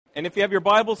And if you have your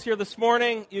Bibles here this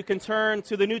morning, you can turn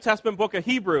to the New Testament book of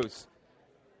Hebrews.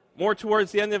 More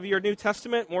towards the end of your New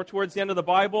Testament, more towards the end of the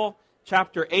Bible,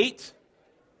 chapter 8.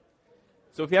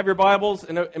 So if you have your Bibles,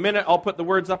 in a minute I'll put the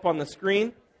words up on the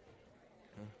screen.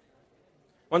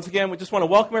 Once again, we just want to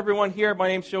welcome everyone here. My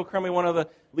name's Joe Crummy, one of the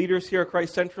leaders here at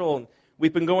Christ Central. And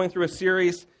we've been going through a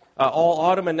series all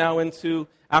autumn and now into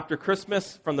after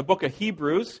Christmas from the book of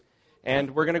Hebrews.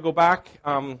 And we're going to go back.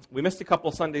 We missed a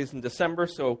couple Sundays in December,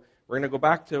 so we're going to go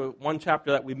back to one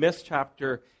chapter that we missed,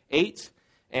 chapter 8.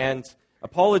 And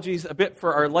apologies a bit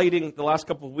for our lighting the last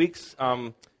couple of weeks.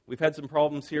 We've had some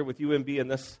problems here with Humanb in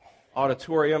this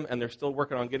auditorium, and they're still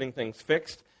working on getting things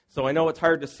fixed. So I know it's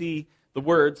hard to see the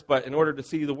words, but in order to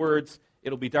see the words,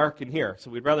 it'll be dark in here. So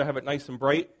we'd rather have it nice and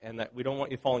bright, and that we don't want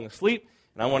you falling asleep.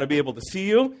 And I want to be able to see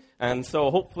you. And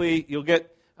so hopefully you'll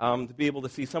get to be able to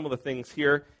see some of the things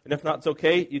here. And if not, it's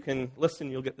okay. You can listen.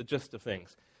 You'll get the gist of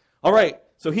things. All right.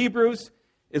 So Hebrews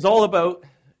is all about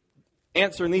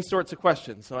answering these sorts of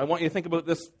questions. So I want you to think about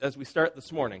this as we start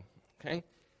this morning. Okay?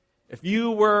 If you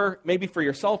were maybe for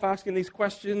yourself asking these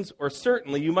questions, or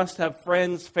certainly you must have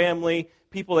friends, family,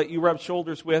 people that you rub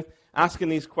shoulders with asking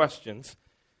these questions.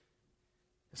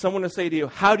 Someone to say to you,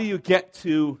 how do you get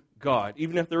to God?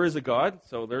 Even if there is a God.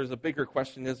 So there's a bigger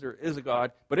question, is there is a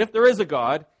God? But if there is a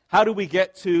God, how do we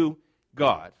get to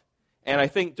God? And I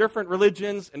think different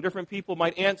religions and different people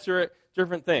might answer it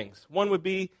different things. One would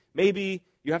be maybe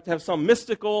you have to have some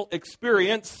mystical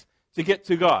experience to get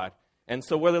to God. And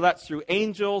so whether that's through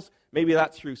angels, maybe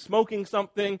that's through smoking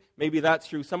something, maybe that's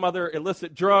through some other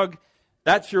illicit drug,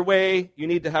 that's your way. You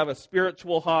need to have a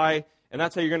spiritual high, and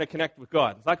that's how you're going to connect with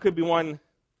God. That could be one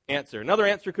answer. Another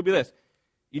answer could be this.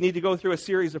 You need to go through a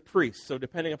series of priests. So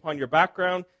depending upon your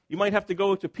background, you might have to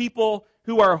go to people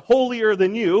who are holier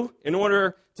than you in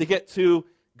order to get to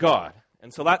God.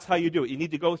 And so that's how you do it. You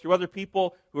need to go through other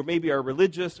people who maybe are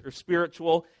religious or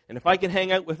spiritual. And if I can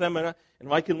hang out with them and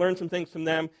if I can learn some things from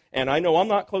them, and I know I'm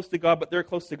not close to God, but they're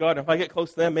close to God, and if I get close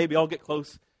to them, maybe I'll get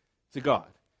close to God.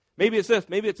 Maybe it's this.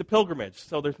 Maybe it's a pilgrimage.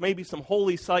 So there's maybe some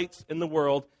holy sites in the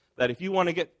world that if you want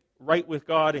to get right with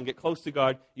God and get close to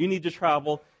God, you need to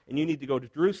travel. And you need to go to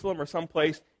Jerusalem or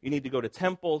someplace. You need to go to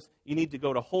temples. You need to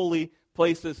go to holy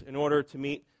places in order to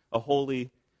meet a holy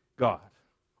God.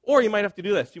 Or you might have to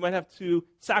do this. You might have to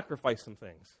sacrifice some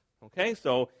things. Okay?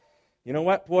 So, you know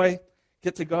what, boy?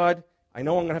 Get to God. I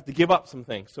know I'm going to have to give up some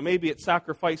things. So maybe it's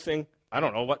sacrificing, I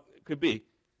don't know what it could be.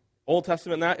 Old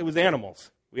Testament, that it was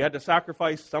animals. We had to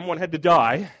sacrifice. Someone had to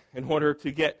die in order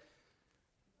to get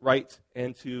right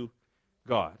into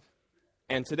God.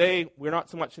 And today, we're not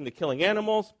so much into killing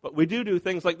animals, but we do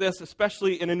things like this,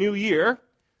 especially in a new year.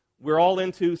 We're all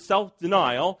into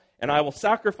self-denial, and I will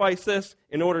sacrifice this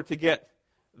in order to get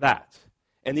that.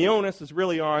 And the onus is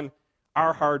really on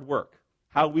our hard work,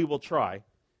 how we will try.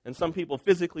 And some people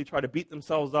physically try to beat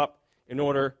themselves up in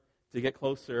order to get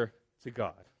closer to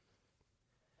God.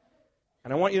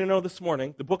 And I want you to know this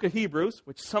morning, the book of Hebrews,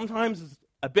 which sometimes is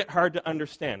a bit hard to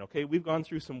understand, okay? We've gone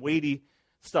through some weighty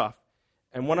stuff.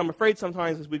 And what I'm afraid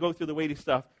sometimes as we go through the weighty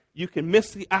stuff, you can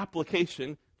miss the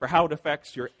application for how it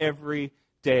affects your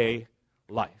everyday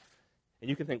life. And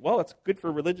you can think, well, it's good for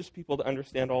religious people to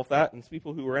understand all of that, and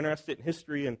people who are interested in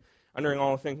history and understanding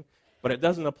all the things, but it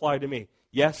doesn't apply to me.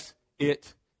 Yes,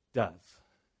 it does.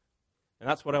 And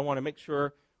that's what I want to make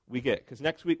sure we get. Because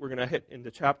next week we're going to hit into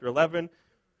chapter 11.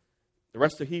 The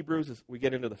rest of Hebrews is we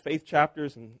get into the faith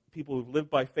chapters and people who've lived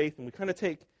by faith, and we kind of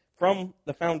take from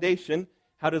the foundation.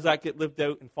 How does that get lived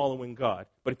out in following God?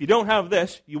 But if you don't have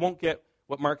this, you won't get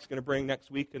what Mark's going to bring next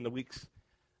week and the weeks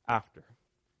after.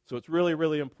 So it's really,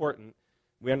 really important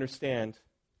we understand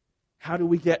how do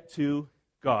we get to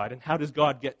God and how does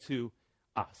God get to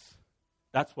us?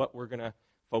 That's what we're going to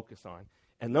focus on.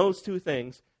 And those two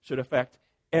things should affect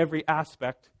every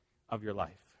aspect of your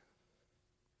life.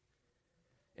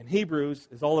 And Hebrews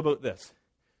is all about this.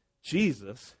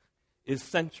 Jesus is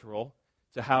central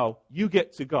to how you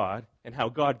get to God and how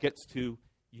God gets to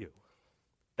you.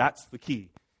 That's the key.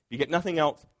 If you get nothing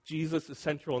else, Jesus is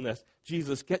central in this.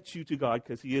 Jesus gets you to God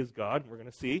because he is God, we're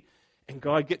going to see, and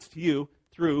God gets to you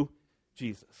through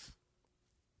Jesus.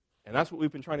 And that's what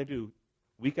we've been trying to do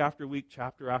week after week,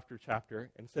 chapter after chapter.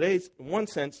 And today's, in one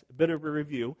sense, a bit of a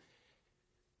review,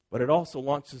 but it also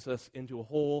launches us into a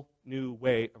whole new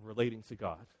way of relating to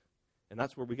God. And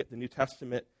that's where we get the New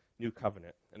Testament, New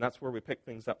Covenant. And that's where we pick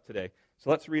things up today. So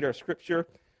let's read our scripture.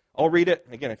 I'll read it.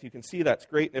 Again, if you can see, that's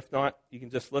great. If not, you can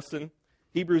just listen.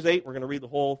 Hebrews 8, we're going to read the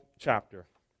whole chapter.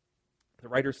 The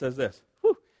writer says this.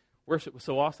 Whew, worship was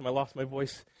so awesome, I lost my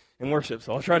voice in worship,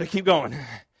 so I'll try to keep going.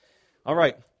 All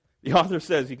right. The author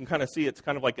says, you can kind of see it's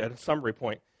kind of like a summary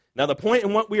point. Now, the point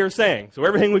in what we are saying, so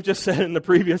everything we've just said in the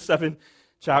previous 7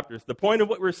 chapters, the point of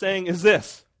what we're saying is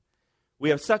this. We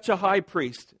have such a high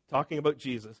priest, talking about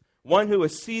Jesus, one who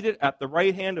is seated at the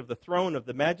right hand of the throne of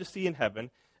the Majesty in heaven,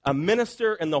 a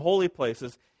minister in the holy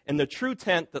places, in the true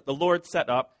tent that the Lord set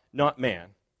up, not man.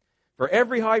 For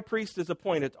every high priest is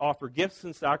appointed to offer gifts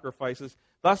and sacrifices.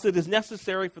 Thus it is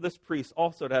necessary for this priest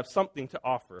also to have something to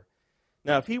offer.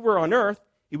 Now, if he were on earth,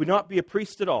 he would not be a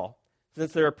priest at all,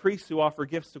 since there are priests who offer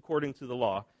gifts according to the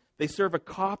law. They serve a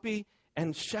copy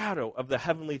and shadow of the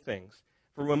heavenly things.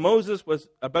 For when Moses was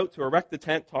about to erect the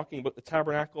tent, talking about the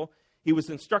tabernacle, he was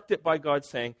instructed by God,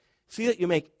 saying, see that you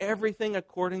make everything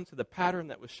according to the pattern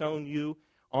that was shown you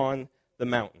on the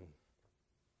mountain.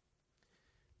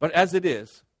 But as it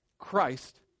is,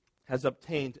 Christ has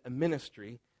obtained a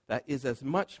ministry that is as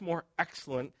much more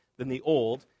excellent than the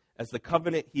old, as the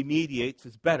covenant he mediates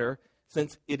is better,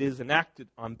 since it is enacted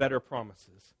on better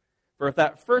promises. For if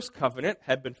that first covenant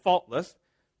had been faultless,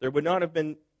 there would have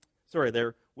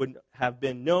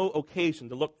been no occasion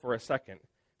to look for a second.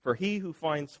 For he who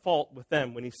finds fault with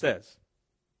them when he says,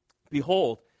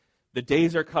 behold, the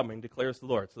days are coming, declares the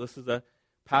Lord. So this is a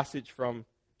passage from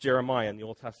Jeremiah in the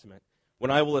Old Testament. When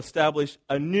I will establish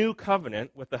a new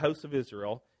covenant with the house of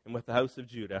Israel and with the house of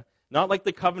Judah, not like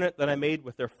the covenant that I made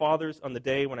with their fathers on the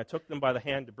day when I took them by the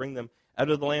hand to bring them out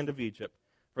of the land of Egypt.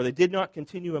 For they did not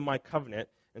continue in my covenant,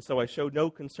 and so I showed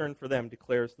no concern for them,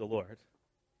 declares the Lord.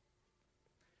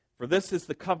 For this is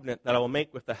the covenant that I will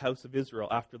make with the house of Israel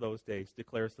after those days,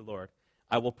 declares the Lord.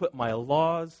 I will put my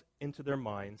laws into their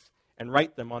minds and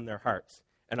write them on their hearts.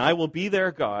 And I will be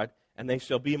their God, and they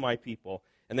shall be my people.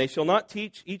 And they shall not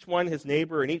teach each one his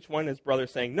neighbor and each one his brother,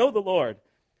 saying, know the Lord,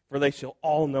 for they shall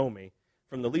all know me,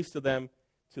 from the least of them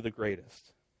to the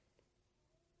greatest.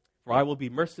 For I will be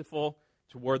merciful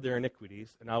toward their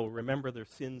iniquities, and I will remember their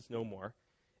sins no more.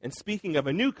 And speaking of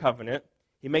a new covenant,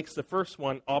 he makes the first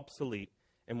one obsolete,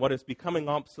 and what is becoming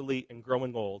obsolete and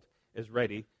growing old is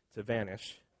ready to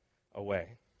vanish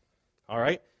away. All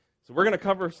right? So we're going to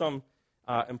cover some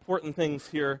important things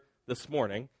here this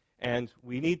morning, and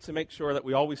we need to make sure that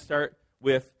we always start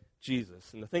with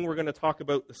Jesus. And the thing we're going to talk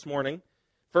about this morning,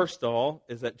 first of all,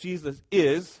 is that Jesus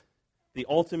is the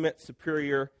ultimate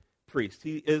superior priest.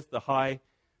 He is the high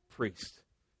priest.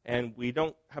 And we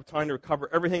don't have time to cover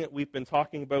everything that we've been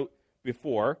talking about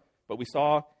before, but we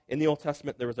saw in the Old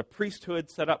Testament there was a priesthood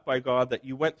set up by God that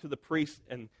you went through the priest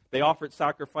and they offered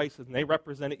sacrifices and they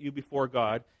represented you before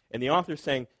God. And the author is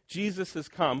saying Jesus has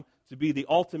come to be the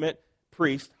ultimate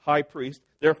priest, high priest.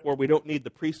 Therefore, we don't need the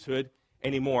priesthood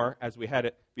anymore as we had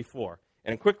it before.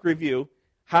 And in quick review,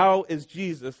 how is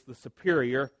Jesus the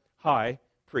superior high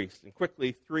priest? And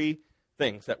quickly, 3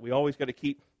 things that we always got to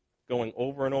keep going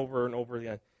over and over and over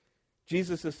again.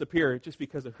 Jesus is superior just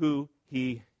because of who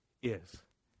he is.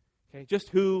 Okay, just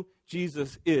who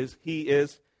Jesus is, he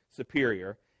is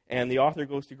superior. And the author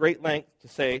goes to great length to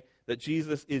say that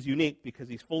Jesus is unique because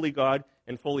he's fully God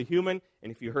and fully human.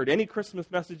 And if you heard any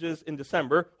Christmas messages in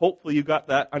December, hopefully you got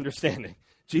that understanding.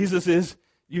 Jesus is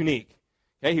unique.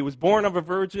 Okay, he was born of a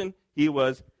virgin. He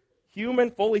was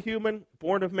human, fully human,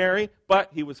 born of Mary, but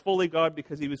he was fully God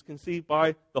because he was conceived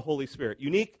by the Holy Spirit.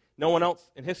 Unique, no one else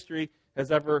in history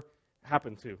has ever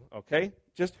happened to. Okay,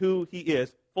 just who he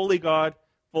is, fully God,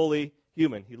 fully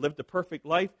human. He lived a perfect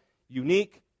life,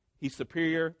 unique. He's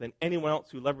superior than anyone else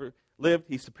who ever lived.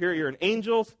 He's superior in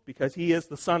angels because he is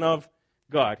the Son of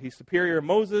God. He's superior in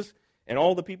Moses and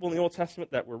all the people in the Old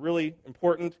Testament that were really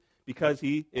important because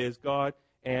he is God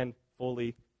and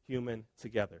fully human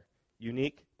together.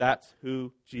 Unique, that's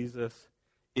who Jesus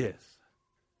is.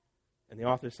 And the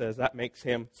author says that makes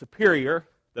him superior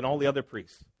than all the other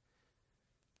priests.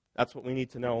 That's what we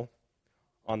need to know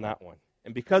on that one.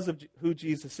 And because of who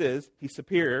Jesus is, he's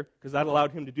superior because that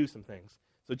allowed him to do some things.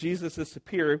 So Jesus is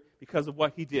superior because of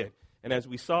what he did. And as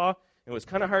we saw, it was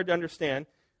kind of hard to understand,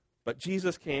 but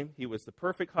Jesus came. He was the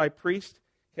perfect high priest.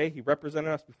 Okay, he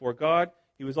represented us before God.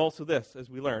 He was also this, as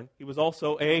we learned. He was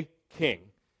also a king.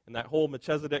 And that whole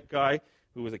Melchizedek guy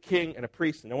who was a king and a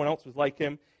priest, and no one else was like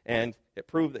him, and it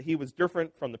proved that he was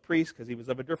different from the priest because he was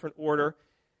of a different order.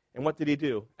 And what did he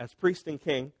do? As priest and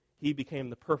king, he became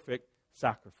the perfect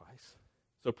sacrifice.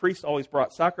 So priests always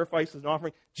brought sacrifices and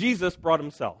offerings. Jesus brought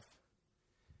himself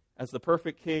as the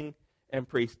perfect king and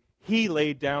priest. He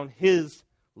laid down his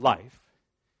life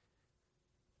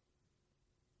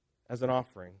as an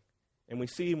offering. And we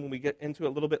see when we get into it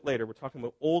a little bit later, we're talking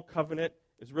about Old Covenant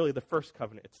is really the first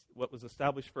covenant. It's what was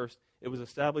established first. It was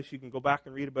established, you can go back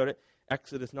and read about it,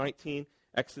 Exodus 19,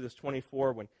 Exodus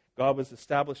 24, when God was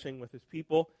establishing with his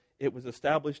people. It was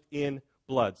established in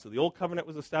blood. So the old covenant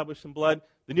was established in blood.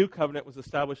 The new covenant was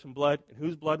established in blood. And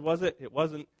whose blood was it? It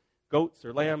wasn't goats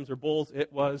or lambs or bulls.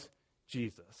 It was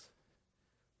Jesus.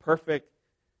 Perfect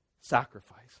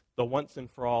sacrifice. The once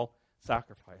and for all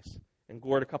sacrifice. And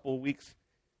Gord, a couple of weeks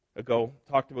ago,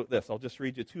 talked about this. I'll just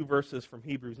read you 2 verses from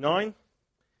Hebrews 9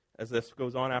 as this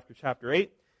goes on after chapter 8.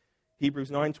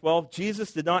 Hebrews 9:12,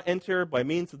 Jesus did not enter by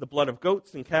means of the blood of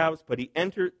goats and calves, but he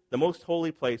entered the most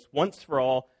holy place once for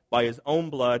all by his own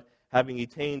blood, having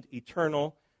attained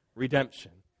eternal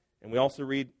redemption. And we also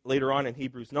read later on in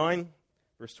Hebrews 9,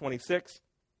 verse 26,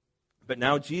 but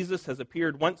now Jesus has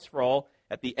appeared once for all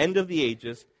at the end of the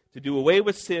ages to do away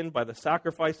with sin by the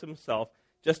sacrifice of himself.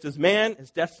 Just as man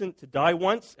is destined to die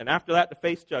once and after that to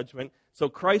face judgment, so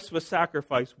Christ was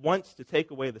sacrificed once to take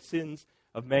away the sins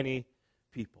of many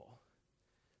people.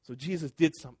 So Jesus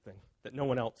did something that no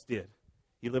one else did.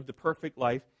 He lived a perfect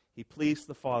life. He pleased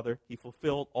the Father. He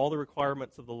fulfilled all the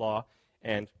requirements of the law.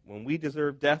 And when we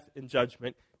deserved death and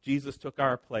judgment, Jesus took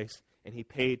our place and he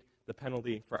paid the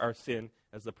penalty for our sin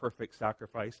as the perfect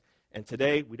sacrifice. And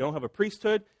today we don't have a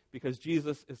priesthood because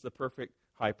Jesus is the perfect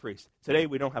high priest. Today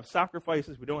we don't have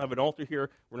sacrifices. We don't have an altar here.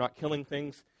 We're not killing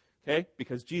things, okay?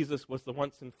 Because Jesus was the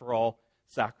once and for all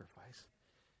sacrifice.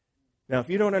 Now, if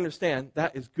you don't understand,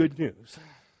 that is good news.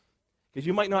 Because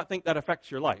you might not think that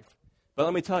affects your life. But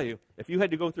let me tell you, if you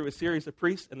had to go through a series of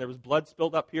priests and there was blood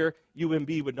spilled up here,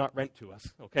 Humanb would not rent to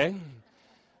us, okay?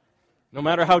 No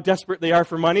matter how desperate they are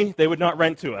for money, they would not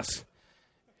rent to us.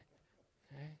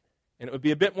 Okay? And it would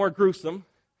be a bit more gruesome,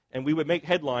 and we would make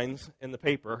headlines in the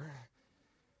paper.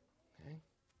 Okay?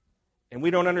 And we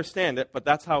don't understand it, but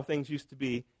that's how things used to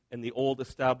be in the old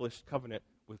established covenant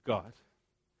with God.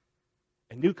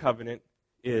 A new covenant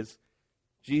is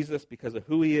Jesus, because of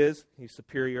who he is, he's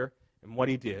superior, and what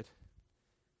he did.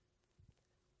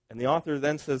 And the author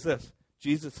then says this,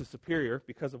 Jesus is superior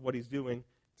because of what he's doing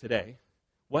today.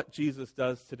 What Jesus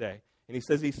does today. And he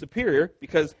says he's superior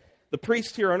because the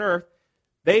priests here on earth,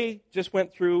 they just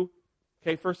went through,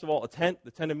 okay, first of all, the tent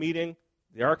of meeting,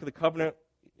 the Ark of the Covenant,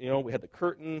 we had the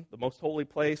curtain, the most holy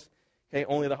place. Okay,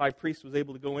 only the high priest was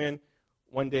able to go in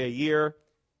one day a year.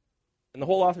 And the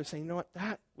whole author is saying, you know what,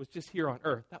 that was just here on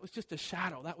earth. That was just a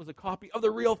shadow. That was a copy of the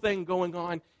real thing going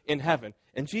on in heaven.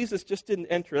 And Jesus just didn't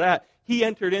enter that. He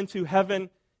entered into heaven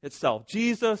itself.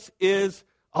 Jesus is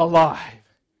alive.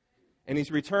 And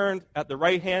he's returned at the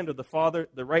right hand of the Father,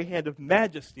 the right hand of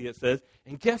Majesty, it says.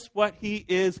 And guess what he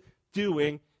is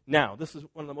doing now? This is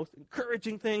one of the most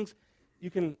encouraging things you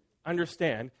can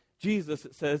understand. Jesus,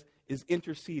 it says, is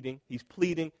interceding. He's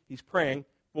pleading. He's praying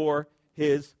for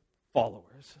his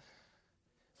followers.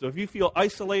 So if you feel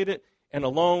isolated and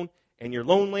alone and you're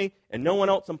lonely and no one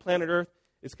else on planet Earth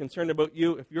is concerned about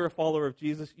you, if you're a follower of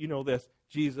Jesus, you know this.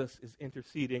 Jesus is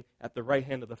interceding at the right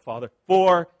hand of the Father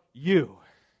for you.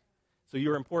 So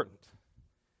you're important.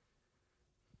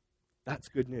 That's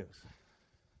good news.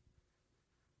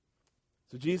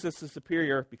 So Jesus is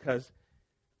superior because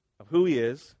of who he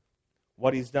is,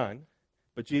 what he's done.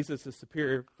 But Jesus is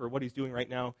superior for what he's doing right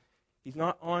now. He's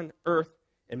not on earth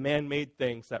and man-made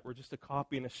things that were just a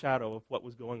copy and a shadow of what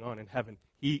was going on in heaven.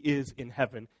 He is in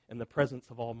heaven in the presence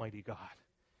of Almighty God.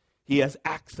 He has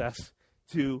access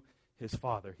to his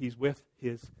Father. He's with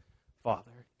his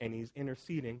Father, and he's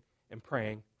interceding and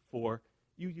praying for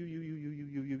you,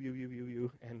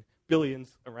 and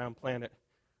billions around planet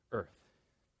Earth.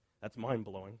 That's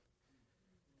mind-blowing.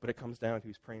 But it comes down to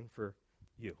he's praying for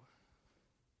you.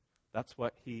 That's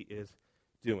what he is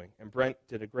doing. And Brent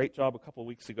did a great job a couple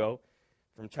weeks ago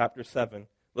from chapter 7.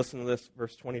 Listen to this,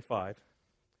 verse 25.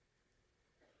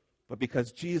 But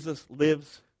because Jesus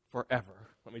lives forever,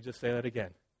 let me just say that again.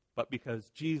 But because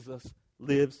Jesus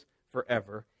lives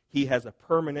forever, he has a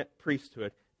permanent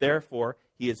priesthood. Therefore,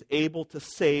 he is able to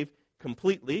save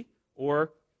completely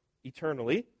or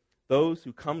eternally those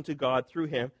who come to God through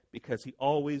him, because he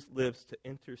always lives to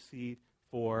intercede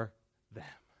for them.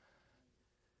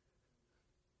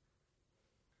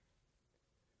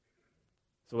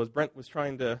 So as Brent was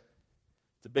trying to,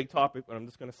 it's a big topic, but I'm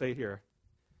just going to say here.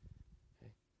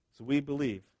 Okay. So we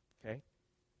believe, okay,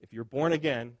 if you're born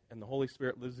again and the Holy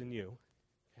Spirit lives in you,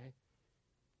 okay,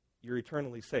 you're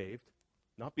eternally saved,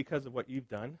 not because of what you've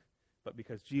done, but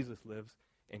because Jesus lives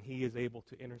and he is able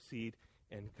to intercede,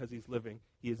 and because he's living,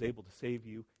 he is able to save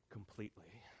you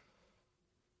completely.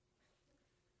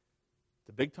 It's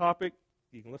a big topic.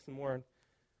 You can listen more on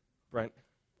Brent.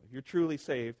 If you're truly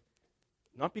saved,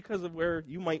 not because of where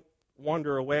you might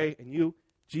wander away, and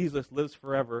Jesus lives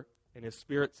forever, and his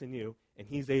Spirit's in you, and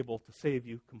he's able to save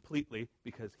you completely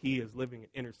because he is living and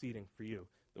interceding for you.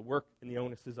 The work and the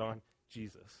onus is on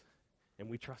Jesus, and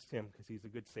we trust him because he's a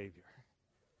good Savior.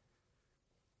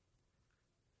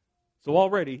 So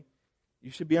already, you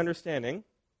should be understanding,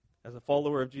 as a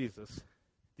follower of Jesus,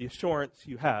 the assurance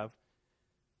you have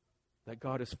that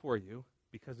God is for you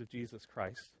because of Jesus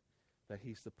Christ, that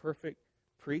he's the perfect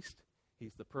priest,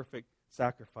 he's the perfect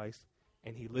sacrifice,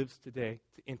 and he lives today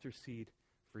to intercede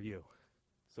for you.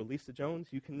 So Lisa Jones,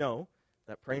 you can know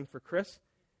that praying for Chris,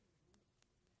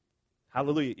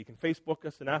 hallelujah, you can Facebook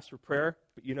us and ask for prayer,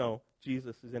 but you know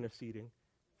Jesus is interceding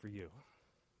for you.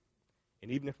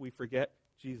 And even if we forget,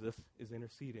 Jesus is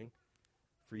interceding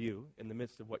for you in the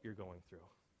midst of what you're going through.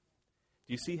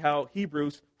 Do you see how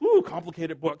Hebrews,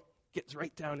 complicated book, gets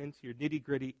right down into your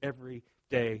nitty-gritty,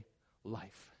 everyday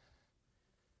life?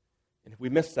 And if we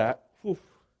miss that, we've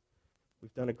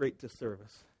done a great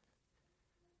disservice.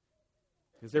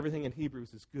 Because everything in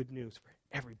Hebrews is good news for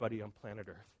everybody on planet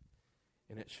Earth.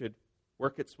 And it should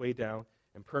work its way down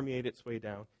and permeate its way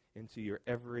down into your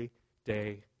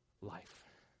everyday life.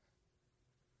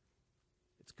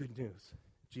 It's good news.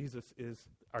 Jesus is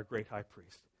our great high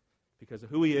priest because of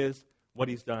who he is, what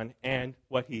he's done, and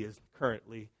what he is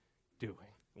currently doing.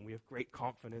 And we have great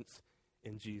confidence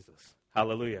in Jesus.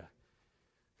 Hallelujah.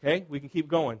 Okay, we can keep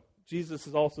going. Jesus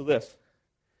is also this.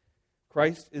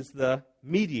 Christ is the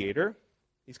mediator.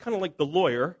 He's kind of like the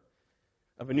lawyer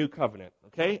of a new covenant,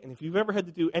 okay? And if you've ever had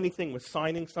to do anything with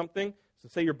signing something, so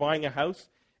say you're buying a house,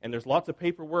 and there's lots of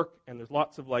paperwork, and there's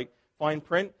lots of, fine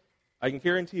print, I can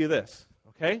guarantee you this,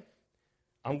 okay?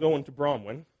 I'm going to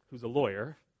Bronwyn, who's a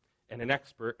lawyer and an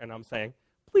expert, and I'm saying,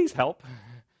 please help,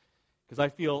 because I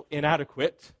feel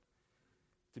inadequate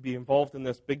to be involved in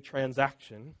this big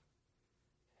transaction.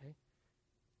 Okay?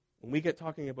 When we get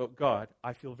talking about God,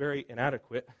 I feel very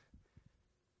inadequate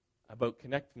about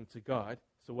connecting to God.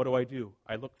 So what do?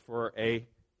 I look for a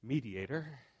mediator,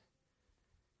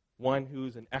 one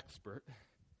who's an expert,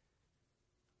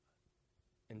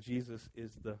 and Jesus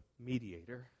is the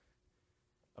mediator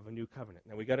of a new covenant.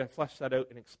 Now we got to flesh that out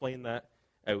and explain that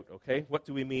out, okay? What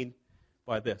do we mean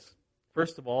by this?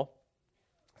 First of all,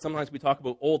 sometimes we talk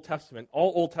about Old Testament.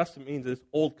 All Old Testament means is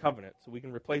Old Covenant. So we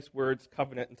can replace words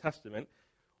covenant and testament.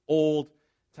 Old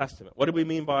Testament. What do we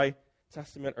mean by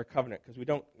testament or covenant? Because we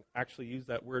don't actually use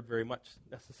that word very much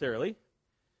necessarily.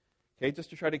 Okay, just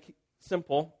to try to keep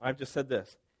simple, I've just said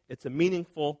this. It's a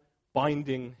meaningful,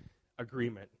 binding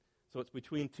agreement. So it's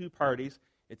between two parties.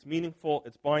 It's meaningful,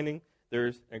 it's binding,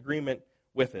 there's an agreement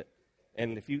with it.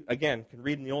 And if you, again, can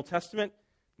read in the Old Testament,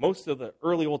 most of the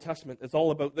early Old Testament is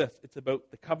all about this. It's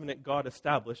about the covenant God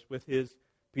established with his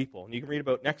people. And you can read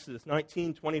about Exodus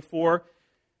 19:24.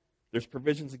 There's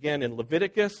provisions again in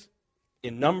Leviticus,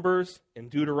 in Numbers, in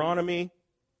Deuteronomy.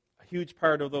 A huge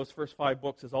part of those first 5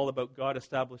 books is all about God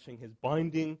establishing his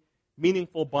binding,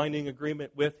 meaningful binding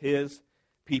agreement with his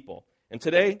people. And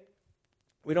today,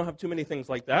 we don't have too many things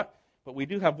like that, but we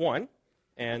do have one.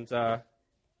 And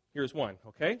here's one,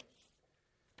 okay?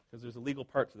 Because there's a legal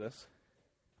part to this.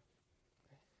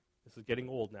 This is getting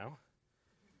old now.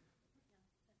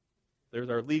 There's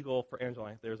our legal, for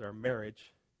Angela, there's our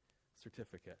marriage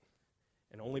certificate.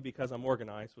 And only because I'm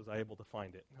organized was I able to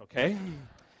find it, okay?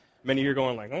 Many of you are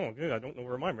going like, oh, good, I don't know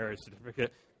where my marriage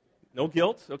certificate. No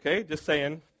guilt, okay? Just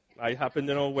saying, I happen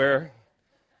to know where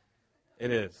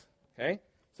it is, okay?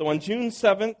 So on June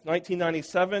 7th,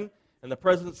 1997, in the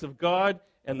presence of God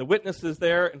and the witnesses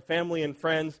there and family and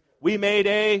friends, we made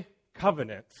a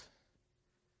covenant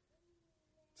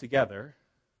together.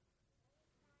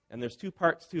 And there's 2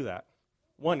 parts to that.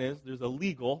 One is there's a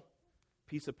legal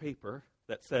piece of paper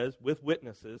that says, with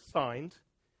witnesses, signed,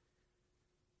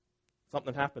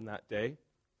 something happened that day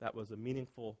that was a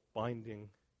meaningful, binding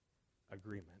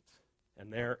agreement.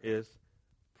 And there is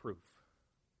proof.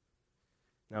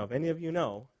 Now, if any of you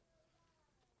know,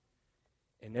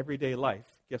 in everyday life,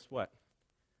 guess what?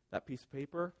 That piece of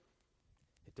paper,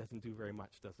 it doesn't do very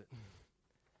much, does it?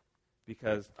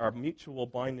 Because our mutual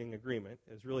binding agreement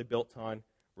is really built on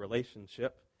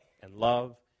relationship and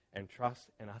love and trust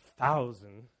and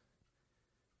 1,000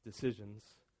 decisions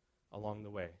along the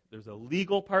way. There's a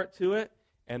legal part to it,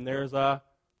 and there's a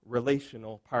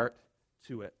relational part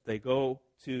to it. They go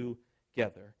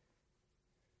together.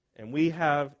 And we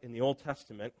have, in the Old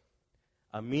Testament,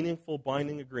 a meaningful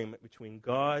binding agreement between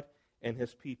God and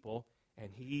his people,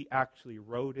 and he actually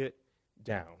wrote it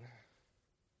down.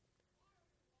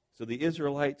 So the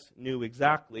Israelites knew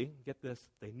exactly, get this,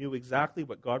 they knew exactly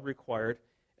what God required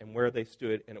and where they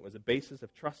stood, and it was a basis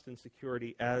of trust and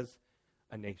security as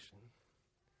a nation.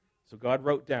 So God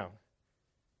wrote down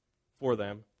for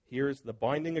them, here's the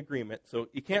binding agreement. So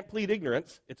you can't plead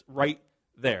ignorance, it's right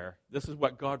there. This is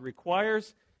what God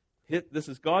requires. This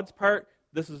is God's part.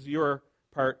 This is your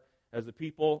part as a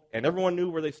people. And everyone knew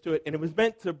where they stood. And it was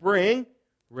meant to bring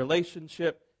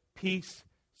relationship peace,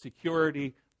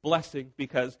 security, blessing,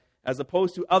 because as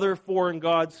opposed to other foreign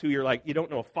gods who you're like, you don't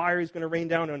know if fire is going to rain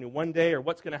down on you one day or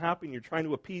what's going to happen, you're trying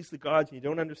to appease the gods and you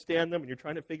don't understand them and you're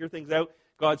trying to figure things out,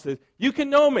 God says, you can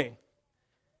know me.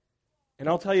 And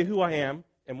I'll tell you who I am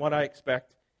and what I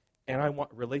expect, and I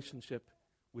want a relationship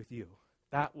with you.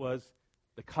 That was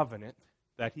the covenant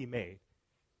that he made.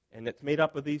 And it's made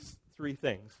up of these three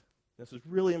things. This is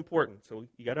really important, so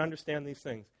you got to understand these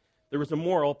things. There was a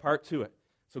moral part to it.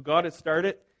 So God had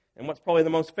started, and what's probably the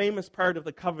most famous part of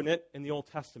the covenant in the Old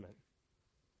Testament?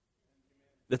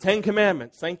 The Ten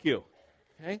Commandments. Thank you.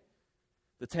 Okay?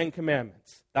 The Ten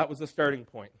Commandments. That was the starting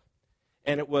point.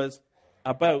 And it was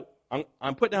about,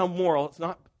 I'm putting down moral. It's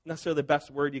not necessarily the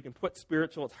best word. You can put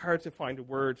spiritual. It's hard to find a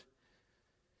word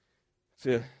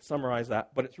to summarize that.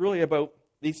 But it's really about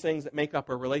these things that make up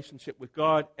our relationship with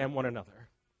God and one another.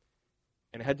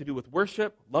 And it had to do with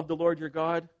worship. Love the Lord your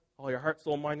God, all your heart,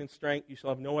 soul, mind, and strength. You shall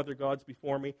have no other gods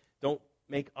before me. Don't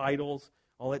make idols.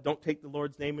 All that. Don't take the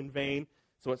Lord's name in vain.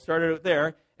 So it started out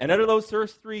there. And out of those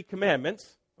first three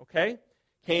commandments, okay,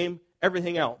 came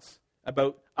everything else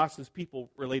about us as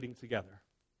people relating together.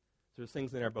 So there's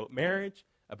things in there about marriage,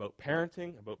 about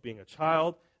parenting, about being a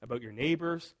child, about your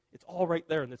neighbors. It's all right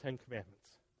there in the Ten Commandments.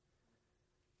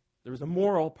 There was a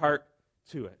moral part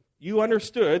to it. You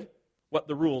understood what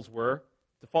the rules were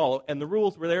to follow, and the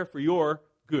rules were there for your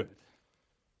good.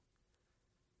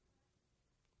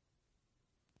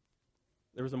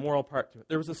 There was a moral part to it.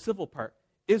 There was a civil part.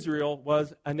 Israel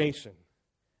was a nation.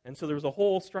 And so there was a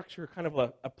whole structure, kind of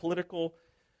a political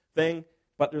thing,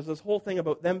 but there's this whole thing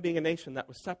about them being a nation that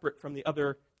was separate from the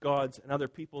other gods and other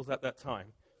peoples at that time.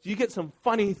 So you get some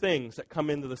funny things that come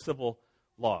into the civil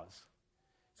laws.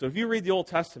 So if you read the Old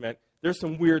Testament, there's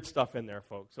some weird stuff in there,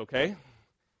 folks, okay?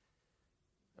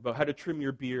 About how to trim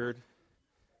your beard,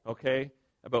 okay?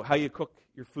 About how you cook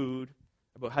your food,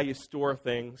 about how you store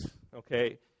things,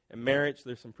 okay? And marriage,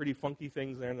 there's some pretty funky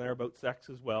things in there about sex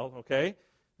as well, okay?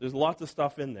 There's lots of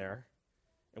stuff in there.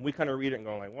 And we kind of read it and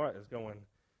go like, what is going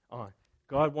on?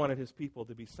 God wanted his people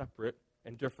to be separate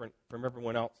and different from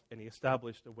everyone else, and he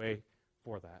established a way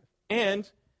for that. And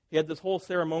he had this whole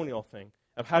ceremonial thing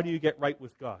of how do you get right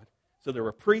with God. So there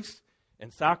were priests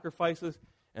and sacrifices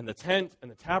and the tent and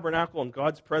the tabernacle and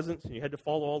God's presence, and you had to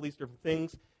follow all these different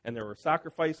things, and there were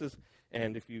sacrifices,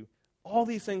 and all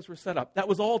these things were set up. That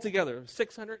was all together,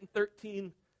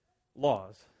 613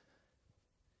 laws,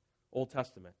 Old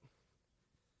Testament.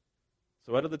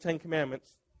 So out of the 10 Commandments,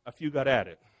 a few got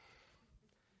added.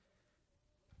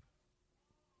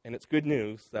 And it's good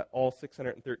news that all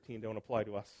 613 don't apply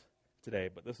to us today,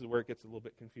 but this is where it gets a little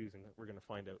bit confusing that we're going to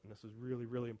find out, and this is really,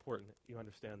 really important that you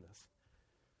understand this.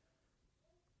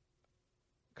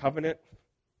 Covenant,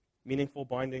 meaningful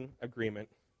binding agreement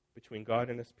between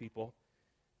God and his people.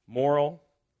 Moral,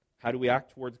 how do we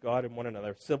act towards God and one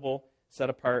another. Civil, set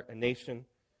apart, a nation.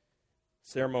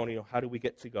 Ceremonial, how do we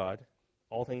get to God.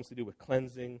 All things to do with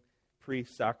cleansing,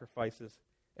 priests, sacrifices,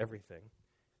 everything.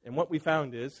 And what we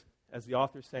found is, as the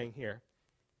author's saying here,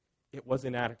 it was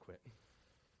inadequate.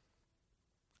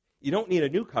 You don't need a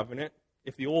new covenant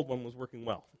if the old one was working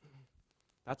well.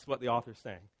 That's what the author's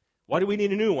saying. Why do we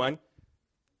need a new one?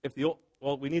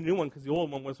 We need a new one because the old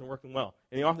one wasn't working well.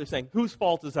 And the author's saying, whose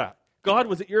fault is that? God,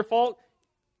 was it your fault?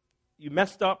 You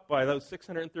messed up by those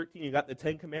 613. You got the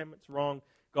 10 Commandments wrong.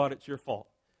 God, it's your fault.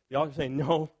 The author's saying,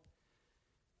 no.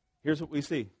 Here's what we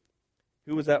see.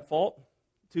 Who was at fault?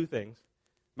 Two things.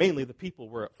 Mainly the people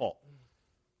were at fault.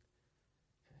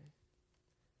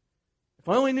 If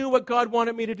I only knew what God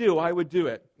wanted me to do, I would do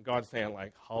it. God's saying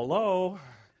like, hello,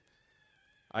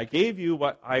 I gave you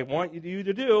what I want you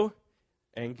to do,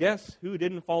 and guess who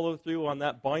didn't follow through on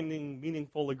that binding,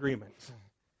 meaningful agreement?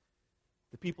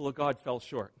 The people of God fell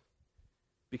short.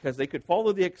 Because they could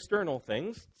follow the external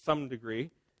things, to some degree,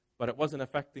 but it wasn't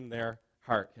affecting their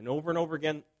heart. And over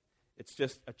again, it's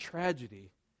just a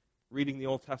tragedy reading the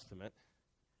Old Testament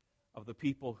of the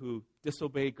people who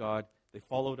disobeyed God. They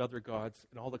followed other gods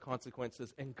and all the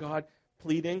consequences. And God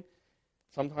pleading.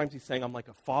 Sometimes he's saying, I'm like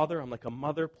a father, I'm like a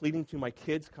mother, pleading to my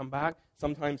kids, come back.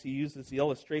 Sometimes he uses the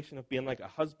illustration of being like a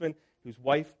husband whose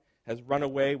wife has run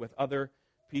away with other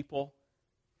people.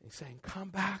 And he's saying, come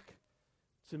back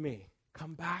to me.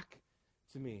 Come back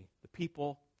to me. The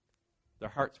people, their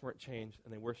hearts weren't changed,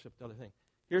 and they worshiped other things.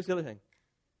 Here's the other thing.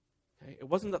 Okay? It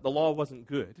wasn't that the law wasn't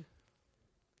good.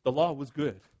 The law was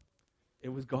good. It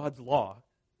was God's law.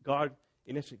 God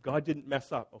didn't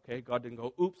mess up, okay? God didn't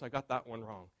go, oops, I got that one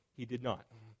wrong. He did not.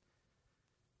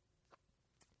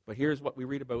 But here's what we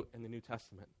read about in the New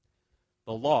Testament.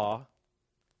 The law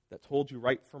that told you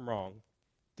right from wrong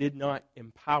did not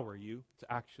empower you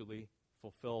to actually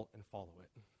fulfill and follow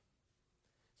it.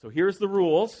 So here's the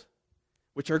rules,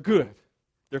 which are good.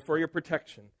 They're for your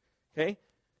protection. Okay?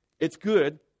 It's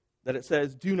good that it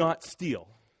says, do not steal.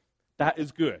 That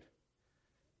is good.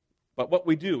 But what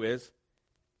we do is,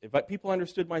 if people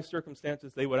understood my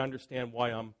circumstances, they would understand why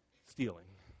I'm stealing.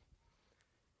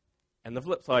 And the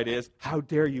flip side is, how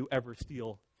dare you ever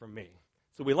steal from me?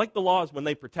 So we like the laws when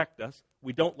they protect us.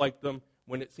 We don't like them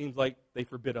when it seems like they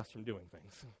forbid us from doing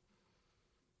things.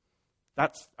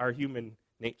 That's our human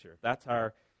nature. That's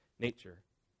our nature.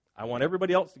 I want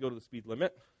everybody else to go to the speed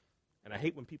limit, and I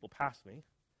hate when people pass me.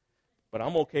 But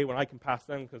I'm okay when I can pass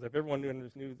them, because if everyone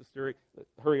knew the story, the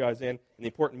hurry I was in, and the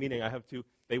important meeting I have to,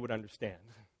 they would understand.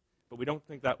 But we don't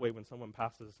think that way when someone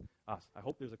passes us. I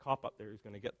hope there's a cop up there who's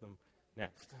going to get them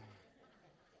next.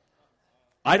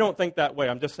 I don't think that way.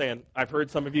 I'm just saying, I've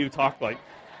heard some of you talk like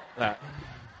that.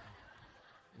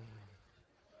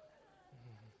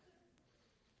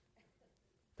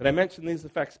 Did I mention these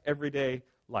affects everyday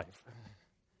life?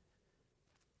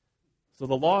 So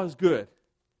the law is good.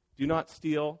 Do not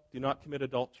steal. Do not commit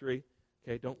adultery.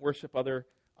 Okay, don't worship other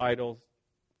idols.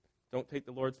 Don't take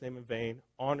the Lord's name in vain.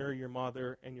 Honor your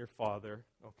mother and your father.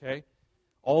 Okay?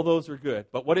 All those are good.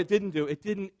 But what it didn't do, it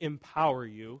didn't empower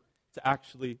you to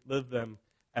actually live them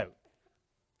out.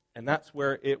 And that's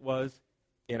where it was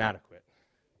inadequate.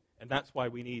 And that's why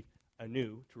we need a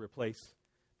new to replace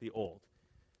the old.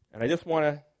 And I just want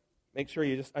to make sure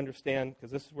you just understand,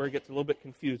 because this is where it gets a little bit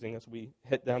confusing as we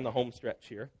hit down the home stretch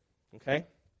here. Okay?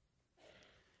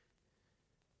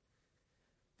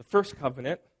 The first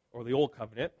covenant, or the old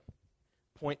covenant,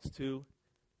 points to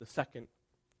the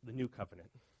new covenant.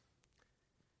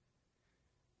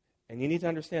 And you need to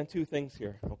understand two things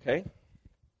here, okay?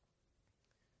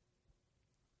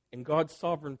 In God's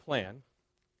sovereign plan,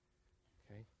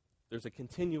 okay, there's a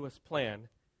continuous plan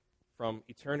from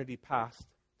eternity past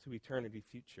to eternity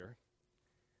future.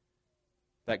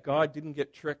 That God didn't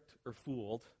get tricked or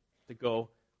fooled to go,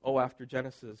 oh, after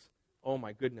Genesis, oh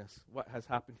my goodness, what has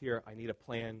happened here? I need a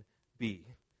plan B.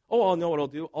 Oh, I'll know what I'll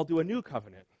do. I'll do a new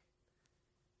covenant.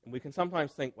 And we can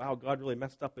sometimes think, wow, God really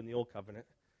messed up in the old covenant.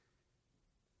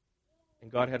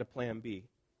 And God had a plan B.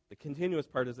 The continuous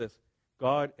part is this.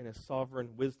 God, in his sovereign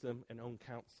wisdom and own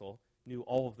counsel, knew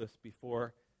all of this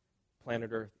before planet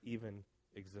Earth even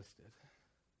existed.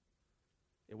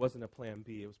 It wasn't a plan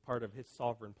B. It was part of his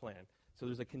sovereign plan. So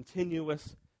there's a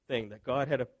continuous thing that God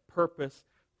had a purpose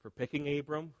for picking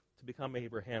Abram to become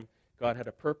Abraham. God had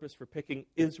a purpose for picking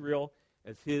Israel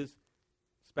as his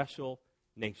special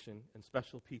nation and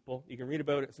special people. You can read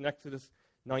about it. It's in Exodus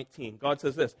 19. God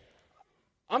says this,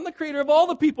 I'm the creator of all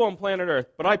the people on planet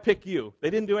Earth, but I pick you. They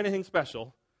didn't do anything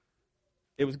special.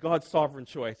 It was God's sovereign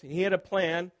choice. He had a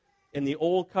plan in the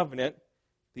old covenant,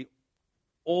 the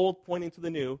old pointing to the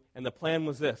new, and the plan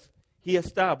was this. He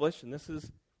established, and this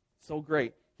is so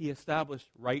great, he established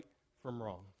right from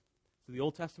wrong. So the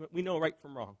Old Testament, we know right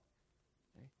from wrong.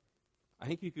 Okay? I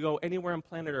think you could go anywhere on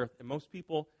planet Earth, and most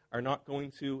people are not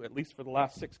going to, at least for the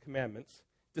last 6 commandments,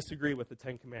 disagree with the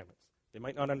 10 commandments. They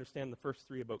might not understand the first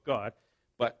 3 about God,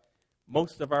 but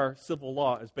most of our civil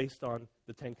law is based on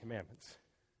the 10 commandments.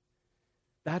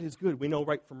 That is good. We know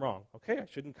right from wrong. Okay, I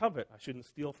shouldn't covet. I shouldn't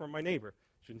steal from my neighbor.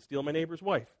 I shouldn't steal my neighbor's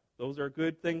wife. Those are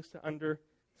good things to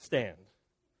understand.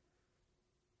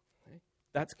 Okay?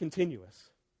 That's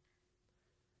continuous.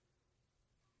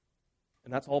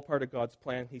 And that's all part of God's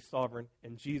plan. He's sovereign.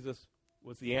 And Jesus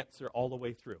was the answer all the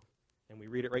way through. And we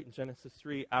read it right in Genesis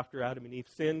 3. After Adam and Eve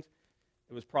sinned,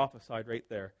 it was prophesied right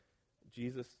there.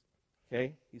 Jesus,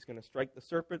 okay, he's going to strike the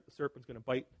serpent. The serpent's going to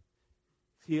bite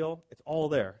his heel. It's all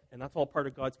there. And that's all part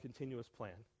of God's continuous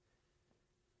plan.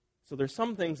 So there's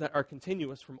some things that are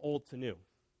continuous from old to new.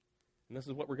 And this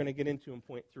is what we're going to get into in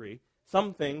point 3.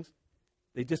 Some things,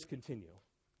 they discontinue.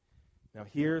 Now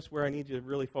here's where I need you to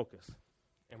really focus.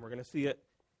 And we're going to see it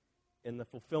in the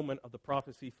fulfillment of the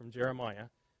prophecy from Jeremiah.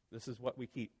 This is what we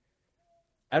keep.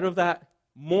 Out of that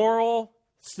moral,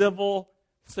 civil,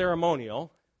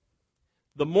 ceremonial,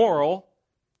 the moral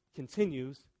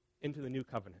continues into the new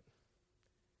covenant.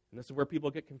 And this is where people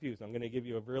get confused. I'm going to give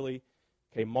you a really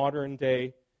modern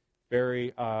day,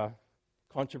 very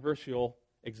controversial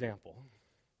example.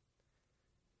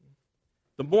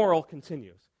 The moral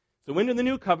continues. So into the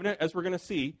new covenant, as we're going to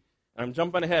see, and I'm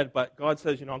jumping ahead, but God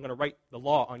says, I'm going to write the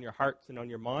law on your hearts and on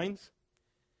your minds.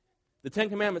 The 10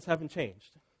 commandments haven't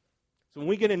changed. So when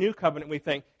we get a new covenant, we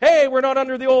think, hey, we're not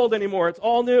under the old anymore. It's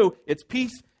all new. It's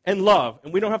peace and love.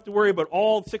 And we don't have to worry about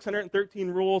all 613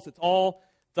 rules. It's all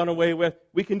done away with.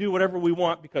 We can do whatever we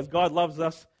want because God loves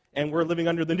us and we're living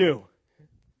under the new.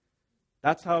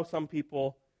 That's how some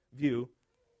people view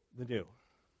the new.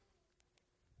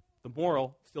 The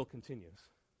moral still continues.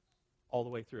 all the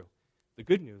way through. The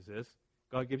good news is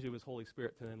God gives you his Holy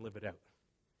Spirit to then live it out.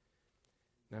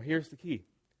 Now here's the key.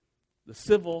 The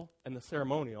civil and the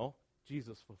ceremonial,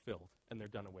 Jesus fulfilled, and they're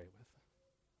done away with.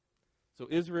 So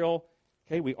Israel,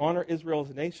 okay, we honor Israel as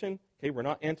a nation. Okay, we're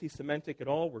not anti-Semitic at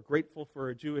all. We're grateful for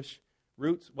our Jewish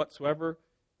roots whatsoever.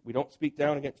 We don't speak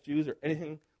down against Jews or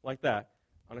anything like that.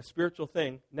 On a spiritual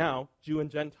thing, now Jew and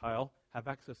Gentile have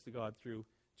access to God through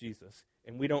Jesus.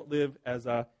 And we don't live as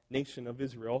a nation of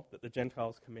Israel that the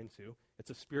Gentiles come into. It's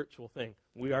a spiritual thing.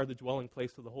 We are the dwelling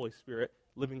place of the Holy Spirit,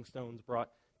 living stones brought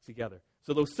together.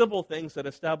 So those civil things that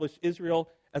established Israel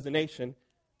as a nation,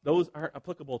 those aren't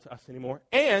applicable to us anymore.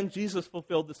 And Jesus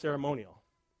fulfilled the ceremonial.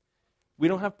 We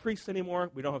don't have priests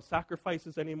anymore. We don't have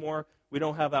sacrifices anymore. We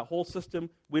don't have that whole system.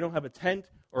 We don't have a tent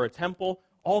or a temple.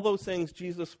 All those things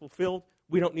Jesus fulfilled,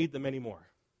 we don't need them anymore.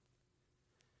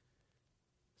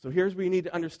 So here's where you need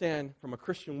to understand from a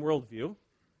Christian worldview.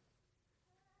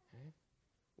 Okay?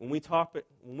 When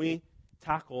we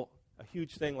tackle a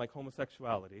huge thing like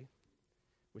homosexuality,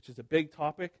 which is a big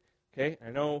topic, okay?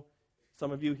 I know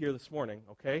some of you here this morning,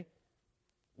 okay,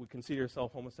 would consider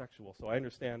yourself homosexual. So I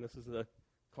understand this is a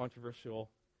controversial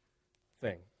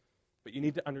thing. But you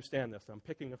need to understand this. I'm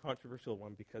picking a controversial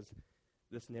one because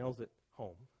this nails it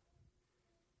home.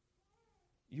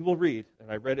 You will read, and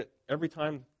I read it every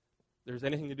time there's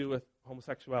anything to do with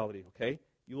homosexuality, okay?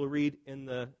 You will read in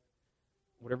the,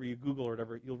 whatever you Google or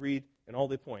whatever, you'll read in all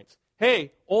the points.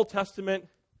 Hey, Old Testament,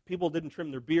 people didn't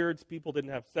trim their beards, people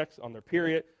didn't have sex on their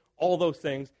period, all those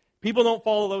things. People don't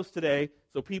follow those today,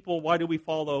 so people, why do we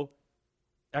follow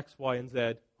X, Y, and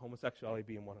Z, homosexuality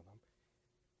being one of them?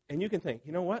 And you can think,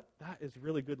 you know what? That is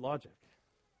really good logic.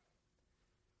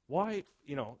 Why,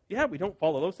 yeah, we don't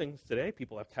follow those things today.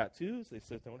 People have tattoos. They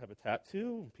say don't have a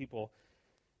tattoo. And people,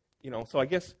 so I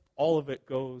guess all of it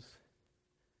goes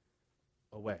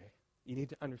away. You need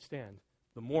to understand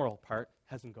the moral part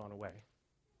hasn't gone away.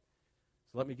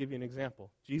 So let me give you an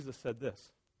example. Jesus said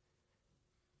this.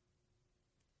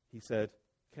 He said,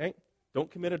 okay, don't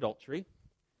commit adultery.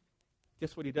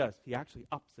 Guess what he does? He actually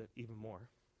ups it even more.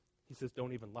 He says,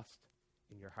 don't even lust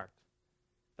in your heart.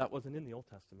 That wasn't in the Old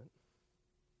Testament.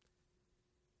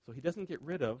 So he doesn't get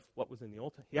rid of what was in the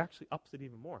Old Testament. He actually ups it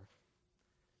even more.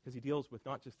 Because he deals with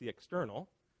not just the external,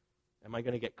 am I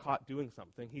going to get caught doing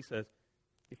something? He says,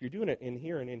 if you're doing it in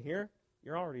here and in here,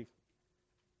 you're already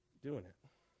doing it.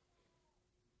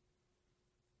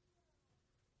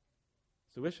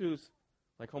 So issues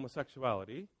like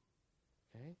homosexuality,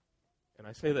 okay, and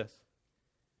I say this,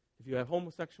 if you have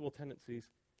homosexual tendencies,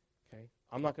 okay,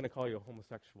 I'm not going to call you a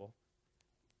homosexual.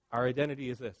 Our identity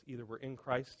is this, either we're in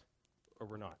Christ or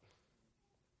we're not.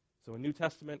 So in New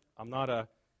Testament, I'm not a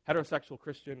heterosexual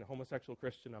Christian, a homosexual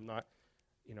Christian. I'm not,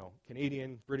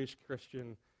 Canadian, British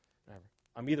Christian, whatever.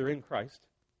 I'm either in Christ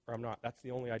or I'm not. That's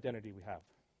the only identity we have.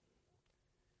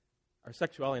 Our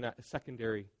sexuality is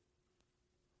secondary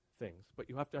things. But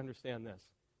you have to understand this.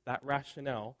 That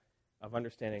rationale of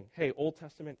understanding, hey, Old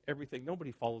Testament, everything,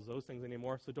 nobody follows those things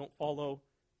anymore, so don't follow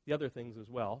the other things as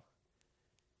well.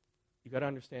 You've got to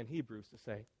understand Hebrews to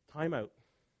say, time out.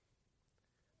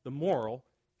 The moral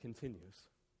continues.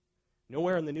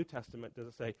 Nowhere in the New Testament does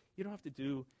it say, you don't have to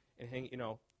do anything,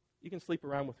 you can sleep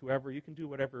around with whoever, you can do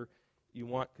whatever you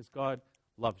want because God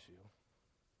loves you.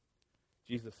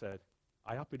 Jesus said,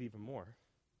 I up it even more.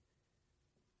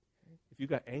 Okay? If you've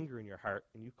got anger in your heart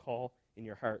and you call in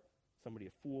your heart somebody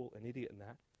a fool, an idiot, and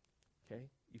that, okay,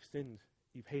 you've sinned,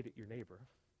 you've hated your neighbor.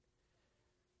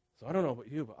 So I don't know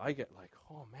about you, but I get like,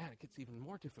 oh man, it gets even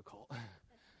more difficult.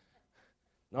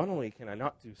 Not only can I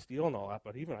not do steal and all that,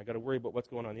 but even I got to worry about what's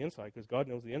going on the inside because God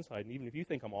knows the inside. And even if you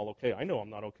think I'm all okay, I know I'm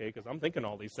not okay because I'm thinking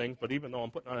all these things. But even though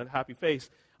I'm putting on a happy face,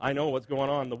 I know what's going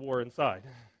on in the war inside.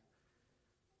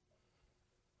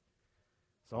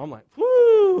 So I'm like,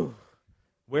 whoo!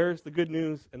 Where's the good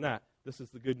news in that? This is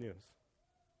the good news.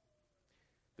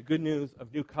 The good news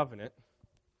of New Covenant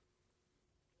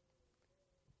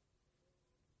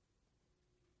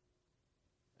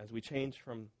as we change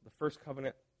from the first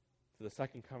covenant to the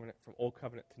second covenant, from Old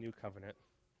Covenant to New Covenant,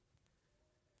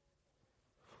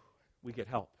 we get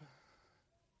help.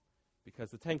 Because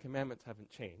the Ten Commandments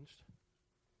haven't changed.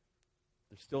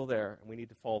 They're still there, and we need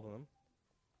to follow them.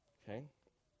 Okay?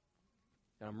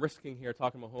 And I'm risking here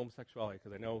talking about homosexuality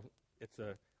because I know it's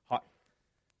a hot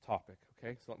topic.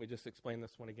 Okay? So let me just explain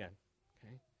this one again.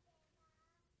 Okay?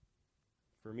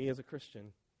 For me as a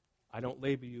Christian, I don't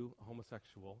label you a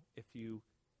homosexual if you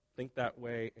think that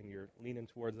way and you're leaning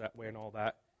towards that way and all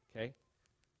that, okay?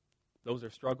 Those are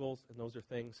struggles and those are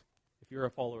things. If you're a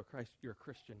follower of Christ, you're a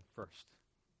Christian first.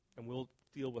 And we'll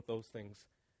deal with those things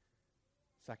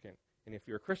second. And if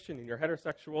you're a Christian and you're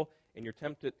heterosexual and you're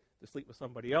tempted to sleep with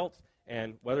somebody else,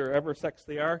 and whatever sex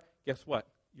they are, guess what?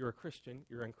 You're a Christian,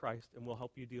 you're in Christ, and we'll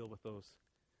help you deal with those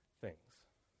things.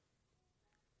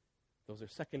 Those are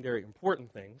secondary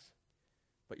important things,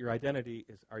 but your identity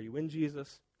is, are you in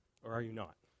Jesus or are you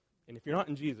not? And if you're not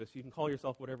in Jesus, you can call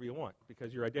yourself whatever you want,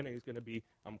 because your identity is going to be,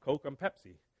 I'm Coke, I'm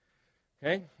Pepsi.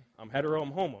 Okay? I'm hetero,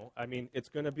 I'm homo. I mean, it's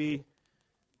going to be,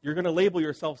 you're going to label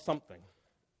yourself something.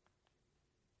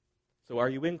 So are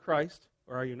you in Christ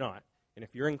or are you not? And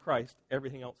if you're in Christ,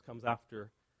 everything else comes after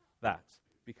that.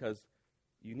 Because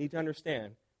you need to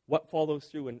understand what follows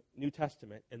through in New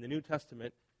Testament. In the New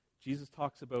Testament, Jesus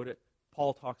talks about it,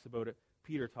 Paul talks about it,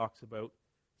 Peter talks about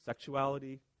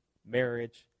sexuality,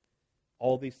 marriage,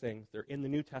 all these things. They're in the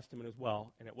New Testament as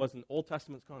well. And it wasn't Old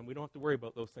Testament's gone. We don't have to worry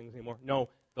about those things anymore. No,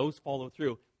 those follow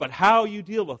through. But how you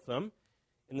deal with them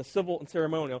in the civil and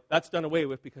ceremonial, that's done away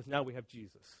with because now we have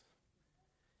Jesus.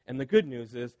 And the good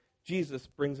news is Jesus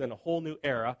brings in a whole new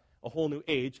era, a whole new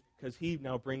age, because he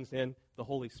now brings in the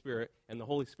Holy Spirit. And the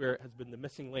Holy Spirit has been the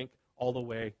missing link all the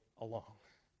way along.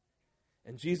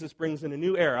 And Jesus brings in a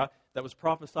new era that was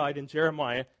prophesied in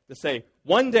Jeremiah to say,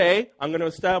 one day I'm going to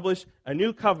establish a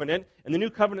new covenant, and the new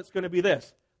covenant's going to be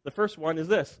this. The first one is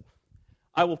this.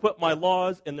 I will put my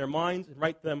laws in their minds and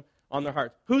write them on their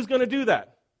hearts. Who's going to do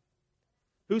that?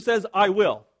 Who says, I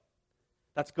will?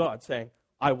 That's God saying,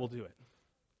 I will do it.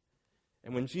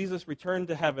 And when Jesus returned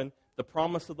to heaven, the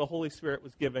promise of the Holy Spirit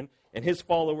was given, and his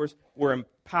followers were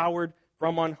empowered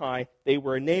from on high. They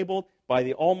were enabled by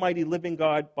the almighty living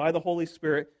God, by the Holy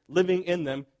Spirit, living in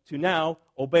them, to now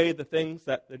obey the things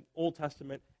that the Old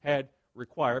Testament had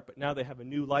required. But now they have a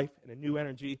new life and a new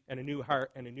energy and a new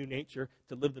heart and a new nature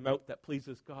to live them out that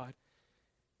pleases God.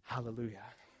 Hallelujah.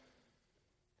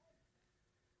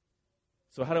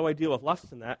 So how do I deal with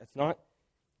lust in that? It's not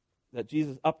that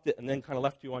Jesus upped it and then kind of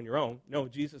left you on your own. No,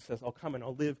 Jesus says, I'll come and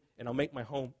I'll live and I'll make my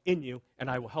home in you, and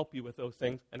I will help you with those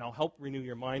things, and I'll help renew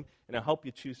your mind, and I'll help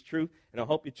you choose truth, and I'll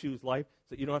help you choose life so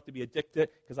that you don't have to be addicted,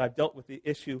 because I've dealt with the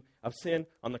issue of sin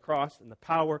on the cross, and the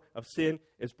power of sin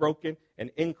is broken. And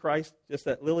in Christ, just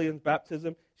at Lillian's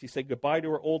baptism, she said goodbye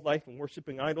to her old life and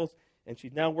worshiping idols, and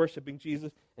she's now worshiping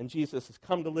Jesus, and Jesus has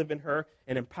come to live in her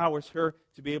and empowers her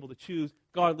to be able to choose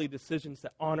godly decisions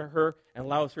that honor her and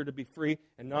allows her to be free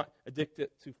and not addicted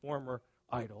to former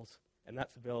idols. And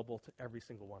that's available to every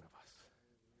single one of us.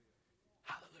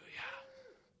 Hallelujah.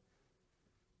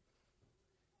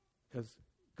 Because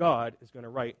God is going to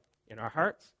write in our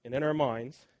hearts and in our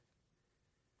minds,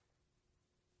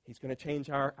 he's going to change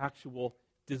our actual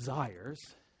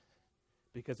desires,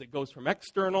 because it goes from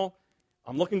external,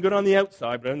 I'm looking good on the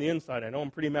outside, but on the inside, I know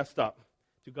I'm pretty messed up,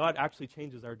 to God actually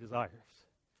changes our desires.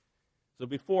 So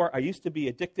before, I used to be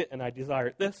addicted and I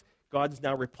desired this. God's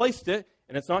now replaced it,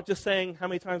 and it's not just saying, how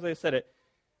many times I said it,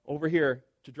 over here,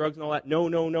 to drugs and all that, no,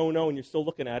 no, no, no, and you're still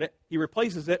looking at it. He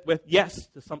replaces it with yes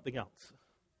to something else.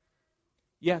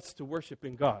 Yes to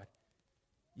worshiping God.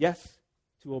 Yes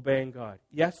to obeying God.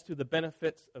 Yes to the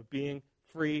benefits of being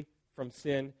free from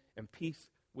sin and peace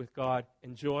with God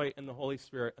and joy in the Holy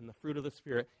Spirit and the fruit of the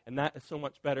Spirit. And that is so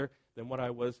much better than what I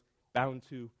was bound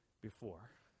to before.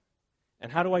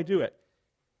 And how do I do it?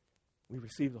 We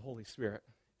receive the Holy Spirit.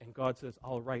 And God says,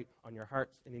 I'll write on your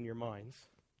hearts and in your minds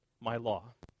my law.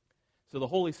 So the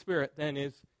Holy Spirit then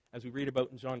is, as we read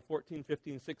about in John 14,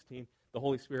 15, 16, the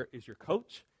Holy Spirit is your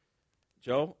coach.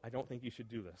 Joe, I don't think you should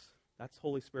do this. That's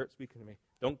Holy Spirit speaking to me.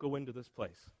 Don't go into this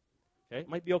place. Okay? It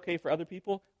might be okay for other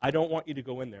people. I don't want you to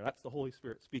go in there. That's the Holy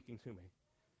Spirit speaking to me.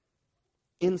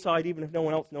 Inside, even if no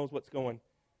one else knows what's going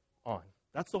on.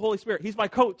 That's the Holy Spirit. He's my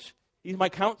coach. He's my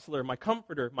counselor, my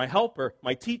comforter, my helper,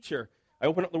 my teacher. I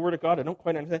open up the Word of God. I don't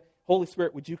quite understand. Holy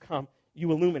Spirit, would you come?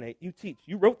 You illuminate. You teach.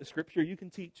 You wrote the Scripture. You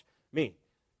can teach me.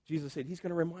 Jesus said, he's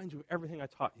going to remind you of everything I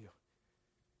taught you.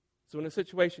 So in a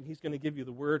situation, he's going to give you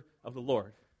the word of the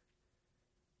Lord.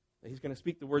 He's going to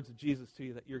speak the words of Jesus to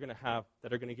you that you're going to have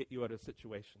that are going to get you out of a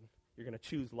situation. You're going to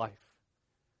choose life.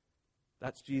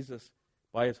 That's Jesus,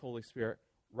 by his Holy Spirit,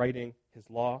 writing his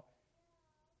law,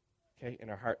 okay,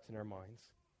 in our hearts and our minds.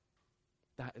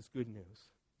 That is good news.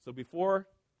 So before,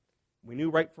 we knew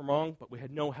right from wrong, but we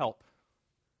had no help.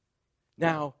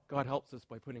 Now, God helps us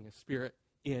by putting his Spirit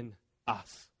in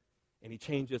us. And he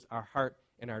changes our heart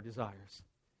and our desires.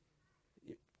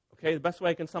 Okay, the best way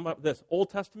I can sum up this,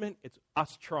 Old Testament, it's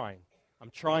us trying.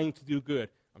 I'm trying to do good.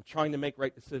 I'm trying to make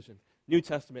right decisions. New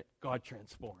Testament, God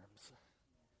transforms.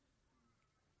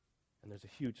 And there's a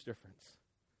huge difference.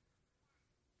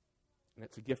 And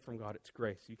it's a gift from God. It's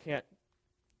grace. You can't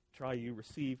try, you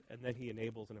receive, and then he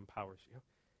enables and empowers you.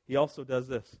 He also does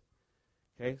this.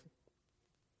 Okay?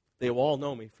 They will all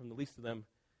know me, from the least of them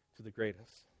to the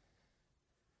greatest.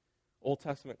 Old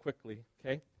Testament quickly,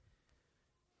 okay?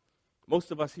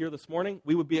 Most of us here this morning,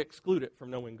 we would be excluded from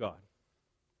knowing God.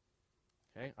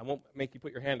 Okay? I won't make you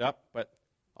put your hand up, but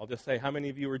I'll just say, how many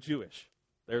of you are Jewish?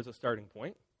 There's a starting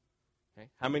point. Okay?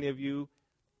 How many of you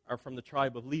are from the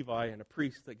tribe of Levi and a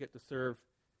priest that get to serve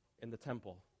in the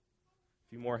temple? A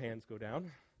few more hands go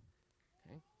down.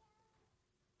 Okay?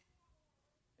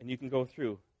 And you can go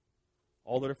through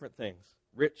all the different things.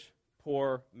 Rich,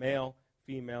 poor, male,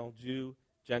 female, Jew,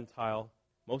 Gentile.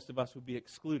 Most of us would be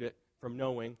excluded from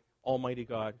knowing Almighty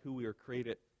God, who we are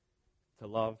created to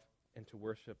love and to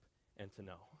worship and to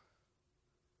know.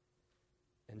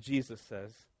 And Jesus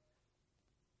says,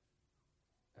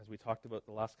 as we talked about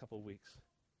the last couple of weeks,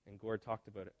 and Gord talked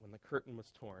about it, when the curtain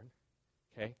was torn,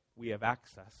 okay, we have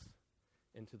access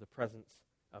into the presence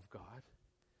of God.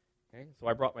 Okay, so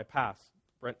I brought my pass.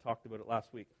 Brent talked about it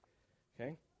last week.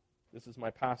 Okay, this is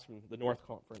my pass from the North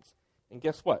Conference. And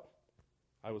guess what?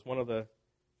 I was one of the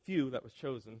few that was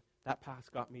chosen. That pass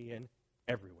got me in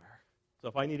everywhere. So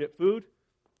if I needed food,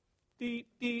 deet,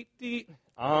 deet, deet,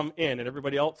 I'm in, and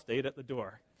everybody else stayed at the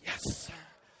door. Yes.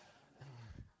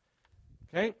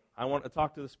 Okay, I want to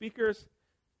talk to the speakers.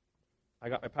 I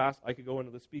got my pass. I could go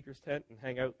into the speaker's tent and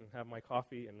hang out and have my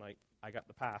coffee, and I got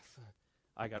the pass.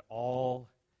 I got all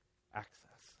access.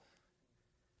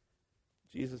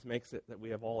 Jesus makes it that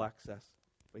we have all access.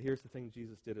 But here's the thing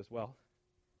Jesus did as well.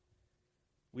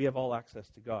 We have all access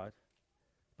to God,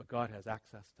 but God has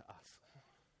access to us.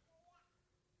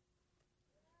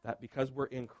 That because we're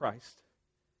in Christ,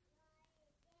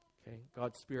 okay,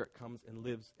 God's Spirit comes and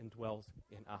lives and dwells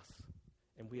in us,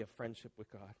 and we have friendship with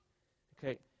God.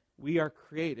 Okay, we are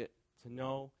created to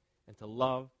know and to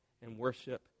love and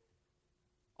worship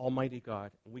Almighty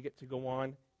God, and we get to go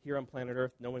on here on planet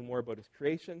Earth knowing more about His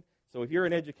creation. So if you're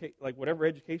in whatever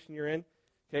education you're in,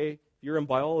 okay, if you're in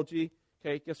biology,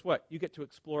 okay, guess what? You get to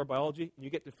explore biology, and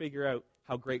you get to figure out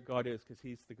how great God is because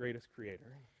He's the greatest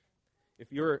creator.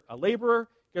 If you're a laborer,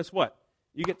 guess what?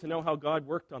 You get to know how God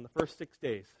worked on the first 6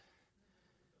 days.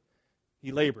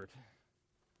 He labored.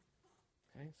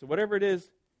 Okay? So whatever it is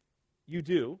you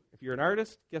do, if you're an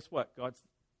artist, guess what? God's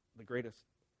the greatest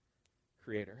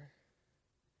creator.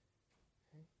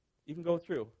 Okay? You can go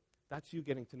through. That's you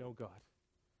getting to know God.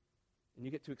 And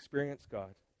you get to experience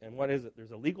God. And what is it?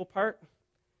 There's a legal part,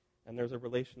 and there's a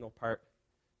relational part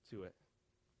to it.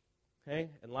 Okay?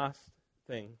 And last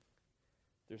thing,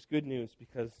 there's good news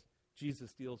because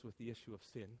Jesus deals with the issue of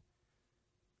sin.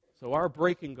 So our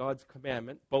breaking God's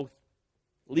commandment, both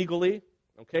legally,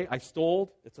 okay, I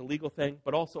stole, it's a legal thing,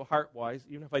 but also heart-wise,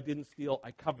 even if I didn't steal,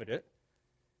 I covet it.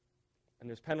 And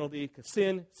there's penalty because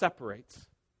sin separates.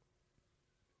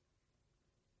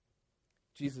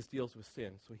 Jesus deals with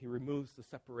sin, so He removes the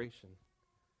separation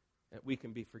that we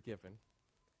can be forgiven.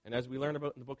 And as we learn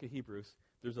about in the book of Hebrews,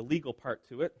 there's a legal part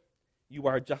to it. You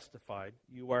are justified.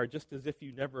 You are just as if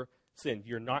you never sinned.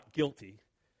 You're not guilty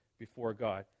before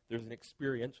God. There's an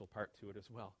experiential part to it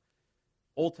as well.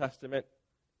 Old Testament,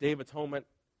 Day of Atonement,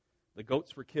 the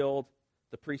goats were killed,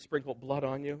 the priest sprinkled blood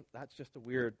on you. That's just a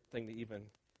weird thing to even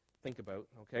think about,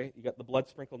 okay? You got the blood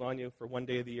sprinkled on you for one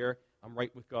day of the year. I'm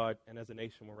right with God, and as a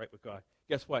nation, we're right with God.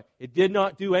 Guess what? It did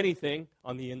not do anything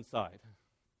on the inside.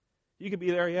 You could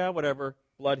be there, yeah, whatever.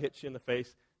 Blood hits you in the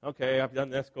face. Okay, I've done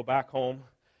this. Go back home.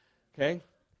 Okay?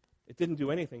 It didn't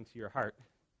do anything to your heart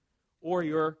or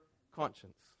your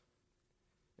conscience.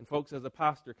 And folks, as a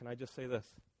pastor, can I just say this?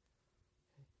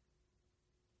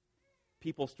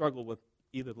 People struggle with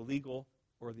either the legal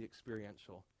or the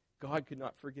experiential. God could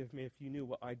not forgive me if you knew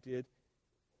what I did.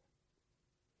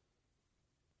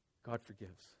 God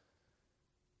forgives.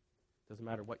 Doesn't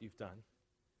matter what you've done.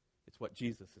 It's what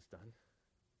Jesus has done.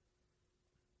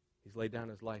 He's laid down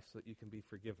His life so that you can be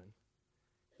forgiven.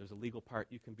 There's a legal part.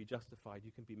 You can be justified.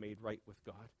 You can be made right with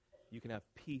God. You can have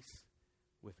peace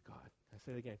with God. I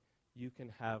say it again. You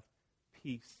can have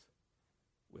peace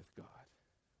with God.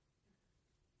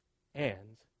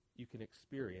 And you can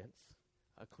experience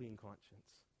a clean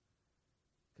conscience.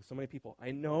 Because so many people,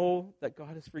 I know that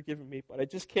God has forgiven me, but I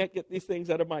just can't get these things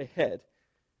out of my head.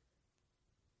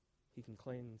 He can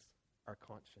cleanse our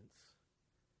conscience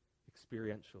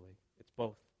experientially. It's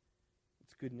both.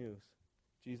 It's good news.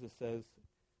 Jesus says,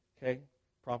 okay,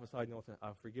 prophesied and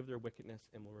I'll forgive their wickedness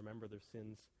and will remember their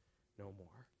sins no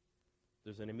more.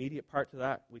 There's an immediate part to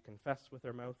that. We confess with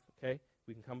our mouth, okay?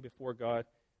 We can come before God.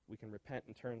 We can repent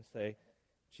and turn and say,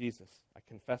 Jesus, I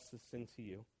confess this sin to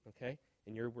you, okay?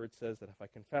 And your word says that if I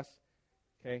confess,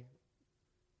 okay,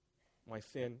 my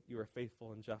sin, you are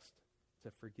faithful and just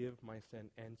to forgive my sin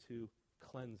and to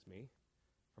cleanse me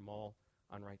from all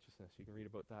unrighteousness. You can read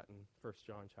about that in 1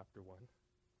 John chapter 1.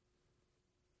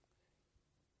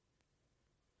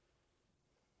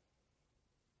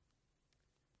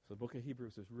 So the book of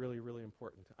Hebrews is really, really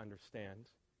important to understand.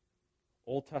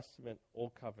 Old Testament,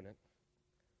 Old Covenant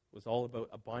was all about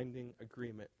a binding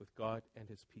agreement with God and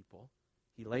his people.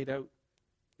 He laid out,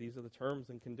 these are the terms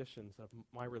and conditions of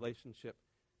my relationship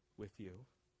with you.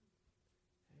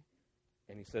 Okay?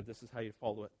 And he said, this is how you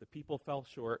follow it. The people fell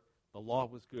short. The law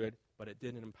was good, but it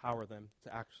didn't empower them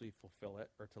to actually fulfill it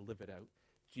or to live it out.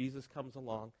 Jesus comes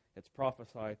along. It's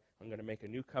prophesied. I'm going to make a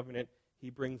new covenant. He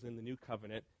brings in the new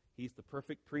covenant. He's the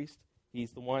perfect priest.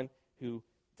 He's the one who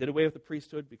did away with the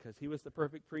priesthood because he was the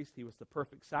perfect priest. He was the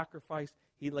perfect sacrifice.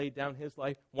 He laid down his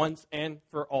life once and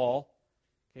for all.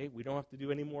 Okay, we don't have to do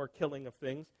any more killing of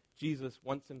things. Jesus,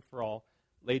 once and for all,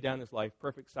 laid down his life,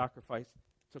 perfect sacrifice,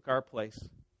 took our place.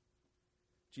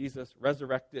 Jesus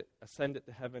resurrected, ascended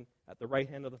to heaven at the right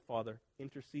hand of the Father,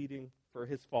 interceding for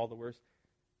his followers.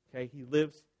 Okay, he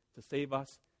lives to save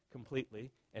us completely.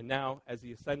 And now, as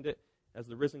he ascended, as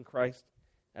the risen Christ,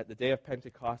 at the day of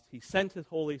Pentecost, he sent his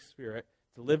Holy Spirit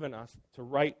to live in us, to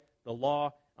write the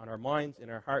law on our minds, in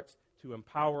our hearts, to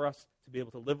empower us to be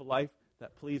able to live a life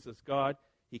that pleases God.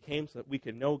 He came so that we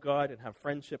can know God and have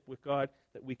friendship with God,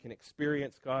 that we can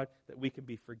experience God, that we can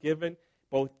be forgiven,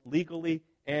 both legally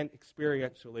and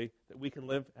experientially, that we can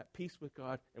live at peace with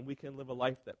God, and we can live a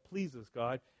life that pleases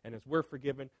God. And as we're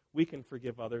forgiven, we can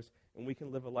forgive others, and we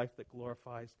can live a life that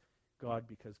glorifies God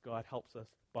because God helps us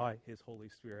by his Holy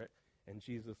Spirit. And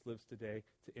Jesus lives today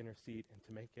to intercede and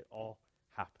to make it all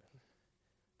happen.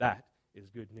 That is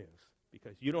good news,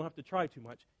 because you don't have to try too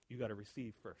much. You got to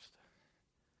receive first.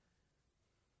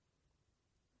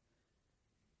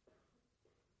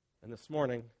 And this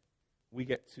morning, we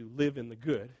get to live in the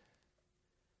good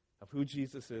of who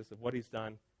Jesus is, of what he's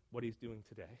done, what he's doing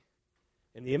today.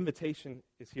 And the invitation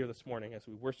is here this morning as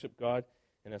we worship God.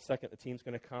 In a second, the team's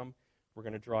going to come. We're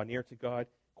going to draw near to God.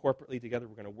 Corporately together,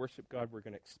 we're going to worship God. We're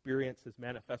going to experience his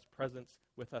manifest presence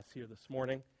with us here this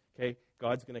morning. Okay,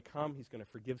 God's going to come. He's going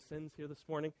to forgive sins here this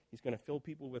morning. He's going to fill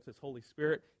people with his Holy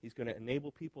Spirit. He's going to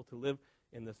enable people to live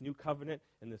in this new covenant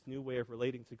and this new way of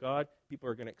relating to God. People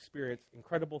are going to experience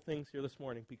incredible things here this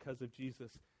morning because of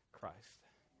Jesus Christ.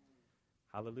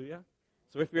 Hallelujah.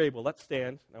 So if you're able, let's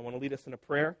stand. And I want to lead us in a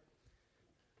prayer.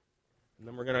 And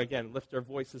then we're going to, again, lift our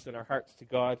voices and our hearts to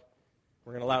God.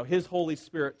 We're going to allow his Holy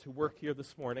Spirit to work here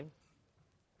this morning.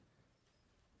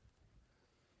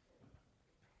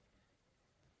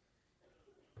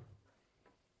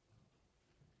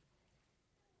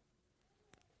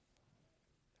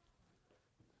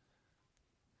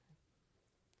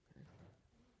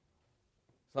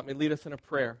 So let me lead us in a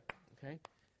prayer, okay?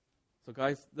 So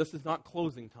guys, this is not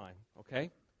closing time,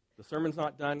 okay? The sermon's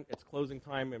not done. It's closing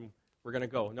time, and we're going to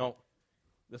go. No,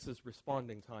 this is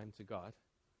responding time to God.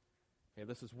 Okay,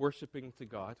 this is worshiping to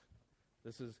God.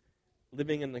 This is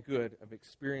living in the good of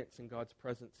experiencing God's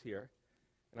presence here.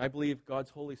 And I believe God's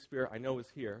Holy Spirit, I know, is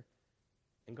here.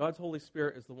 And God's Holy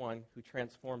Spirit is the one who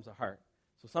transforms a heart.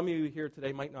 So some of you here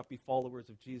today might not be followers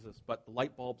of Jesus, but the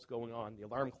light bulb's going on, the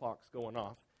alarm clock's going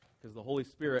off, because the Holy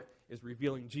Spirit is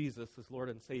revealing Jesus as Lord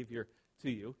and Savior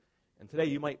to you. And today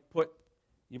you might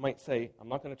say, I'm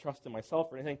not going to trust in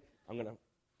myself or anything. I'm going to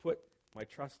put my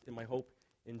trust and my hope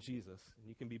in Jesus. And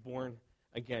you can be born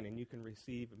again, and you can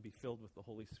receive and be filled with the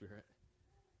Holy Spirit.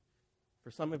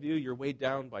 For some of you, you're weighed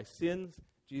down by sins.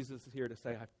 Jesus is here to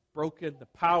say, I've broken the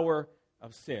power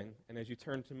of sin. And as you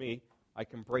turn to me, I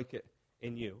can break it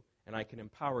in you, and I can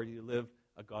empower you to live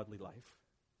a godly life.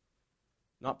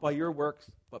 Not by your works,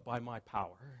 but by my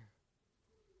power.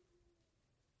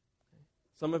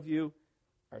 Some of you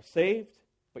are saved,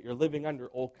 but you're living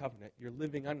under Old Covenant. You're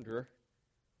living under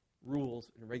rules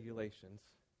and regulations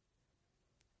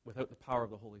without the power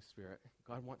of the Holy Spirit.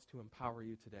 God wants to empower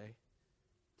you today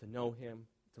to know him,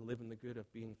 to live in the good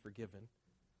of being forgiven.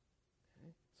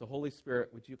 Okay? So Holy Spirit,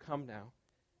 would you come now?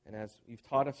 And as you've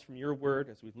taught us from your word,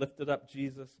 as we've lifted up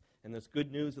Jesus and this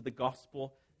good news of the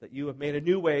gospel, that you have made a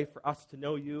new way for us to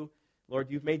know you. Lord,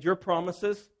 you've made your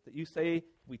promises that you say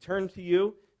we turn to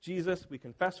you. Jesus, we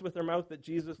confess with our mouth that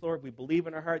Jesus, Lord, we believe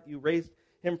in our heart that you raised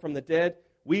him from the dead.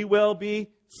 We will be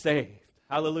saved.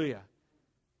 Hallelujah.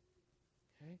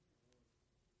 Okay?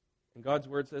 And God's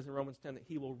word says in Romans 10 that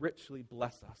he will richly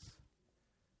bless us.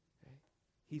 Okay?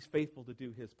 He's faithful to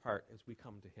do his part as we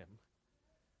come to him.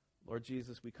 Lord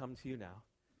Jesus, we come to you now.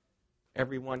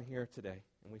 Everyone here today.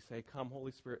 And we say, come,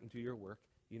 Holy Spirit, and do your work.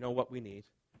 You know what we need.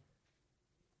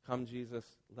 Come, Jesus,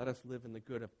 let us live in the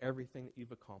good of everything that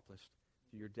you've accomplished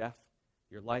through your death,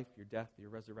 your life, your death, your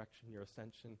resurrection, your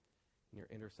ascension, and your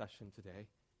intercession today.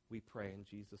 We pray in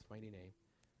Jesus' mighty name.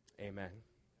 Amen.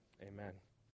 Amen.